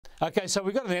Okay, so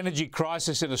we've got an energy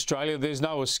crisis in Australia. There's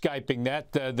no escaping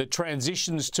that. The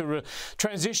transition to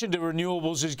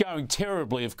renewables is going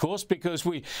terribly, of course, because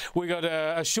we got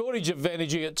a shortage of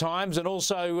energy at times, and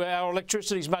also our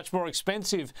electricity is much more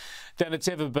expensive than it's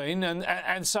ever been.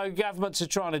 And so governments are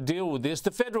trying to deal with this.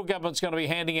 The federal government's going to be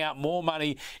handing out more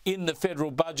money in the federal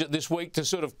budget this week to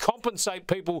sort of compensate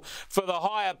people for the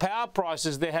higher power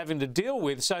prices they're having to deal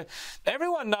with. So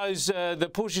everyone knows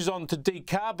the push is on to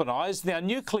decarbonise. Now,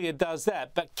 nuclear does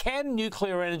that, but can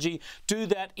nuclear energy do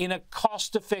that in a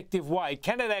cost-effective way?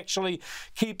 Can it actually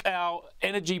keep our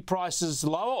energy prices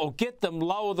lower or get them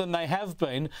lower than they have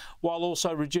been while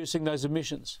also reducing those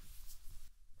emissions?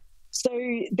 So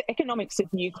the economics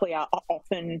of nuclear are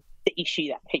often the issue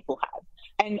that people have.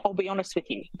 And I'll be honest with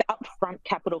you, the upfront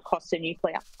capital costs of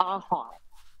nuclear are high.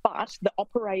 But the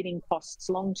operating costs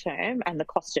long term and the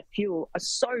cost of fuel are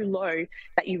so low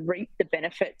that you reap the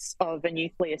benefits of a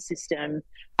nuclear system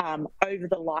over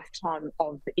the lifetime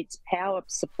of its power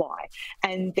supply.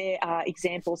 And there are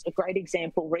examples, a great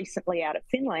example recently out of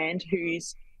Finland,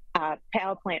 whose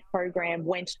power plant program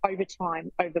went over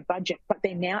time, over budget, but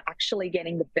they're now actually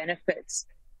getting the benefits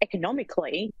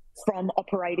economically from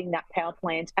operating that power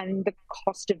plant, and the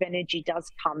cost of energy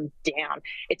does come down.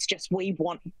 It's just we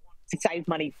want to save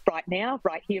money right now,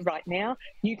 right here, right now.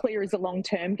 Nuclear is a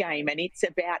long-term game, and it's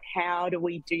about how do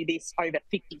we do this over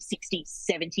 50, 60,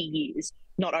 70 years,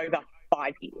 not over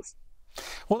 5 years.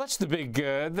 Well, that's the big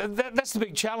that's the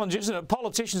big challenge, isn't it?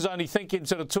 Politicians only think in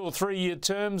sort of 2 or 3 year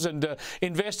terms, and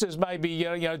investors maybe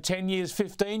 10 years,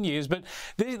 15 years. But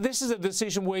this is a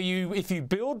decision where if you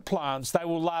build plants, they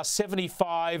will last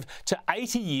 75 to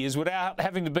 80 years without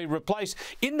having to be replaced.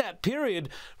 In that period,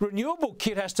 renewable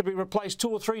kit has to be replaced 2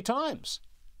 or 3 times.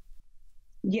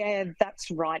 Yeah, that's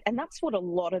right. And that's what a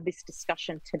lot of this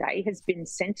discussion today has been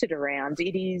centred around.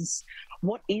 It is,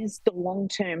 what is the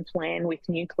long-term plan with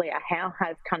nuclear? How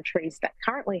have countries that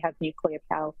currently have nuclear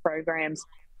power programs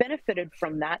benefited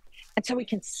from that? And so we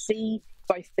can see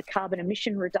both the carbon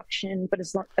emission reduction, but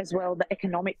as well the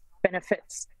economic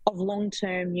benefits of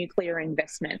long-term nuclear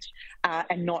investment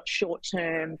and not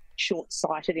short-term,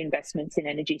 short-sighted investments in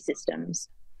energy systems.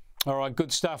 All right,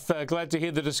 good stuff. Glad to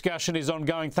hear the discussion is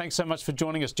ongoing. Thanks so much for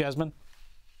joining us, Jasmin.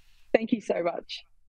 Thank you so much.